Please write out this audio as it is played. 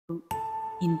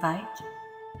invite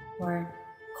or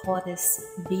call this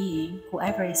being,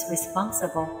 whoever is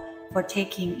responsible for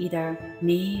taking either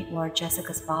me or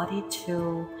Jessica's body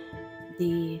to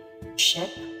the ship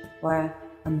or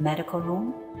a medical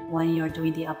room when you're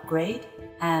doing the upgrade,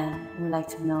 and we'd like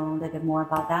to know a little bit more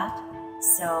about that.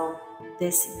 So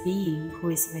this being who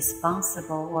is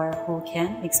responsible or who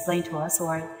can explain to us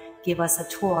or give us a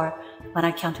tour, when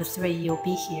I count to 3, you'll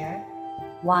be here.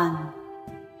 1,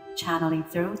 channeling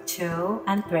through, 2,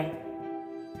 and 3.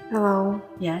 Hello.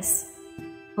 Yes.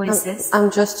 Who is this? I'm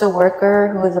just a worker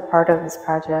who is a part of this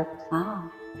project.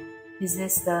 Ah. Is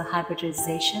this the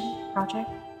hybridization project?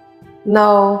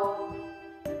 No.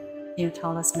 Can you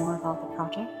tell us more about the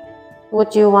project?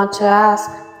 What do you want to ask?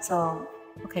 So,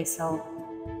 okay, so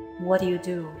what do you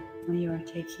do when you're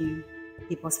taking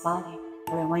people's body?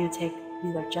 Or when you take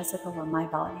either Jessica or my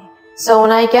body? So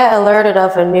when I get alerted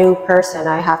of a new person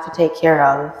I have to take care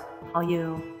of, How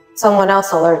you... someone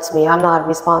else alerts me. I'm not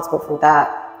responsible for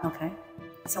that. Okay.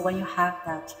 So when you have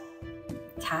that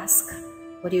task,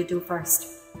 what do you do first?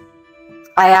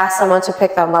 I ask someone to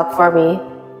pick them up for me.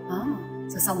 Oh,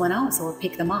 so someone else will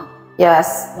pick them up?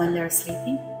 Yes. When they're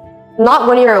sleeping? Not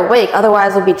when you're awake,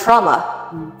 otherwise it'll be trauma.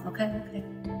 Okay, okay.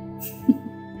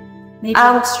 Maybe...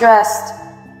 I'm stressed.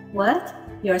 What?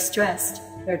 You're stressed?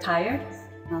 You're tired?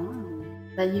 Oh,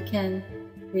 then you can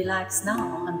relax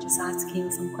now. I'm just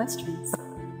asking some questions.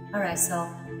 Alright, so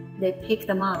they pick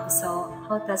them up. So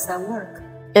how does that work?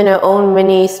 In your own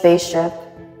mini spaceship.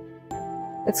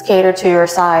 It's catered to your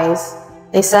size.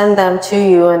 They send them to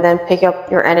you and then pick up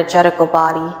your energetical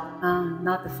body.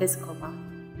 Not the physical body.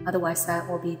 Otherwise that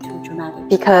will be too dramatic.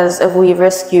 Because if we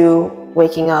risk you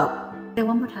waking up. Say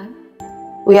one more time.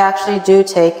 We actually do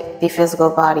take the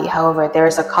physical body. However, there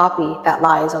is a copy that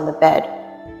lies on the bed.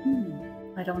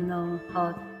 I don't know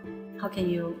how can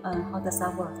you, how does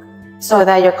that work? So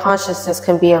that your consciousness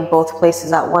can be in both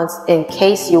places at once in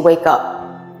case you wake up.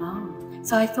 Oh,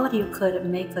 so I thought you could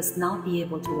make us not be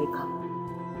able to wake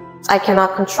up. I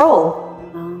cannot control.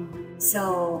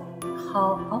 So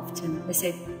how often? Let's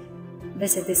say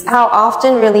this is... How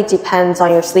often really depends on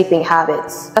your sleeping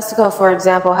habits. Jessica, for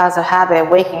example, has a habit of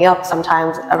waking up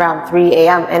sometimes around 3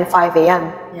 a.m. and 5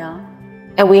 a.m. Yeah.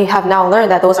 And we have now learned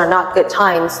that those are not good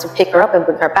times to pick her up and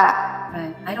bring her back.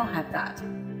 Right. I don't have that.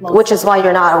 Well, which is why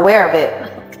you're not aware of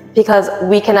it. Because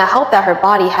we cannot help that her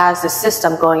body has this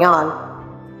system going on.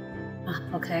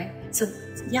 Okay. So,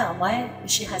 yeah, why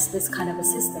she has this kind of a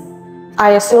system?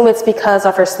 I assume it's because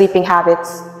of her sleeping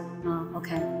habits.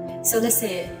 Okay. So let's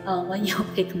say when you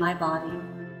pick my body,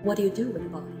 what do you do with the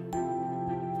body?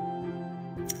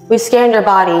 We scan your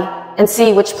body and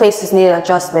see which places need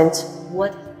adjustment.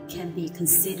 What can be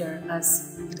considered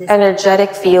as this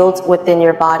energetic fields within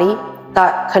your body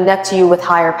that connect to you with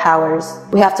higher powers.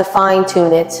 We have to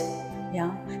fine-tune it.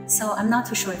 Yeah. So I'm not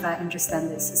too sure if I understand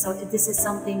this. So this is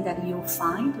something that you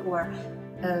find, or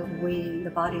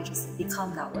the body just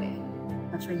become that way?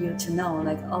 And for you to know,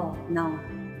 like, oh, no,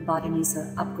 the body needs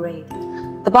an upgrade.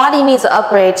 The body needs an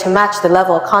upgrade to match the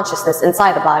level of consciousness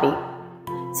inside the body.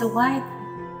 So why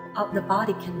the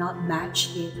body cannot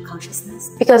match the consciousness?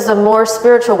 Because the more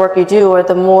spiritual work you do, or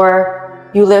the more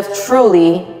you live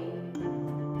truly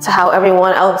to how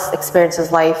everyone else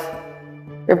experiences life,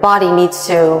 your body needs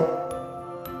to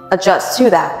adjust to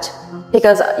that.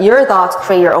 Because your thoughts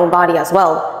create your own body as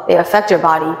well. They affect your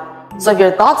body. So if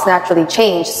your thoughts naturally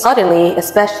change suddenly,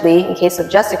 especially in case of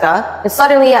Jessica, and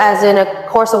suddenly as in a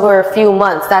course over a few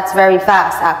months, that's very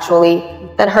fast actually,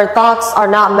 then her thoughts are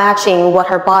not matching what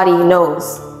her body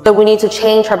knows. So we need to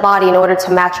change her body in order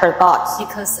to match her thoughts.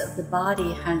 Because the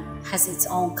body has its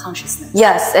own consciousness.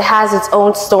 Yes, it has its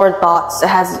own stored thoughts. It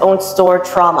has its own stored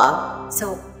trauma.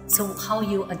 So how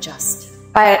you adjust?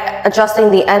 By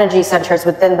adjusting the energy centers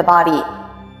within the body.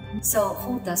 So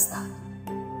who does that?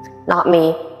 Not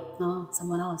me. Oh,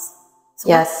 someone else. So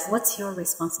yes. What's your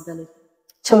responsibility?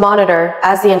 To monitor,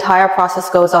 as the entire process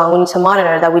goes on, we need to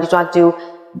monitor that we do not do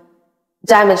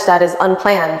damage that is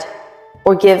unplanned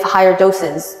or give higher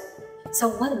doses. So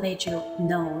what made you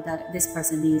know that this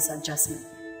person needs adjustment?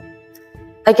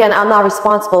 Again, I'm not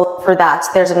responsible for that.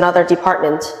 There's another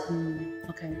department.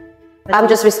 Okay. I'm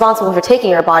just responsible for taking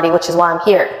your body, which is why I'm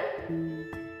here.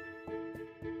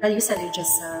 But you said you're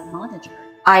just a monitor.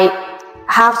 I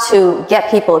have to get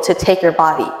people to take your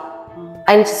body.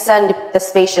 I need to send the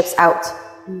spaceships out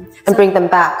and bring them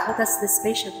back. What does the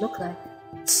spaceship look like?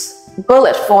 It's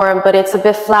bullet form, but it's a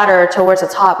bit flatter towards the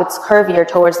top. It's curvier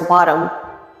towards the bottom.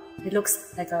 It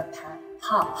looks like a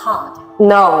pod.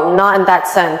 No, not in that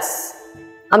sense.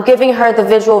 I'm giving her the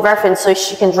visual reference so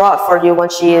she can draw it for you when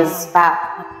she is back.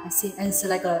 I see. And it's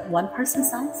like a one-person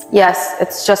size? Yes,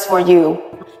 it's just for you.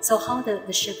 So how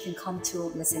the ship can come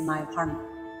to, let's say, my apartment?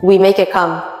 We make it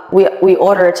come. We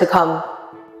order it to come.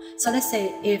 So let's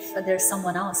say if there's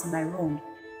someone else in my room,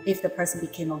 if the person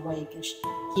became awake,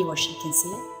 he or she can see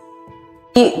it?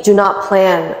 We do not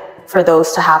plan for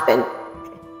those to happen.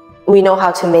 We know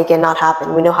how to make it not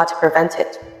happen. We know how to prevent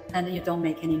it. And you don't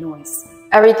make any noise?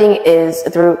 Everything is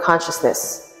through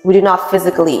consciousness. We do not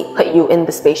physically put you in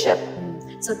the spaceship.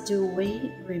 So do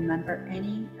we remember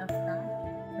any of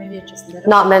that? Maybe just a little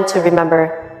Not bit? meant to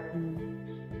remember.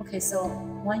 Okay, so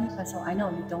I know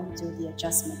you don't do the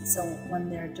adjustment. So when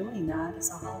they're doing that,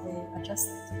 so how they adjust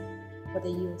it? What they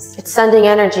use? It's sending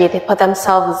energy. They put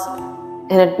themselves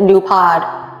in a new pod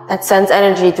that sends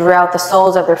energy throughout the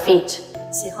soles of their feet.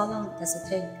 See, how long does it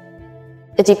take?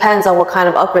 It depends on what kind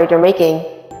of upgrade you're making.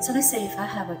 So let's say if I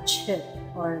have a chip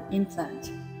or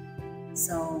implant,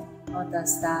 so how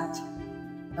does that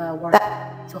work?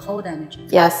 To hold energy?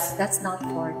 Yes. That's not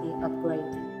for the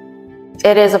upgrade.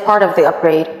 It is a part of the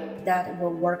upgrade. That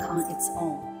will work on its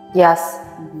own. Yes.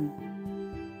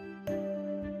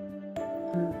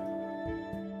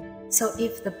 So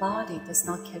if the body does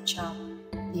not catch up,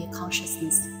 the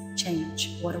consciousness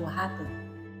change, what will happen?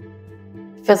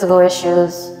 Physical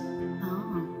issues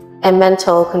and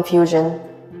mental confusion.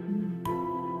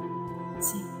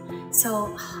 See,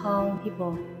 so how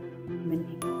many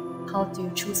people, how do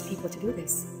you choose people to do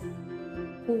this?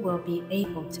 Who will be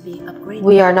able to be upgraded?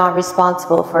 We are not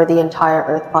responsible for the entire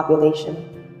Earth population.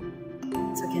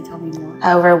 So can you tell me more?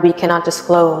 However, we cannot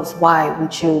disclose why we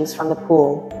choose from the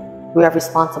pool we are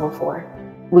responsible for.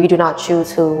 We do not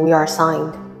choose who we are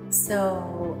assigned.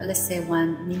 So let's say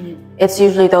 1 million. It's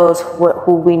usually those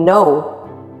who we know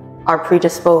are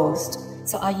predisposed.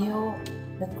 So are you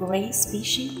the gray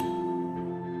species?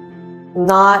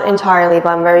 Not entirely, but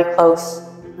I'm very close.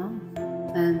 No.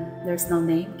 And there's no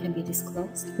name can be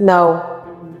disclosed? No.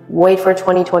 Wait for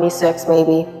 2026,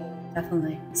 maybe.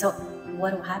 Definitely. So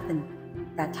what will happen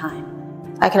that time?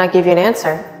 I cannot give you an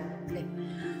answer. Okay.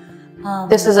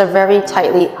 This is a very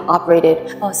tightly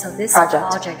operated so this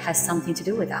project has something to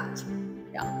do with that.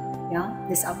 Yeah,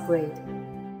 this upgrade.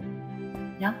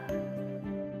 Yeah.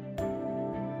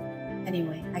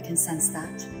 Anyway, I can sense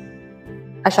that.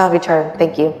 I shall return.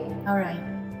 Thank you. All right.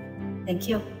 Thank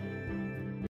you.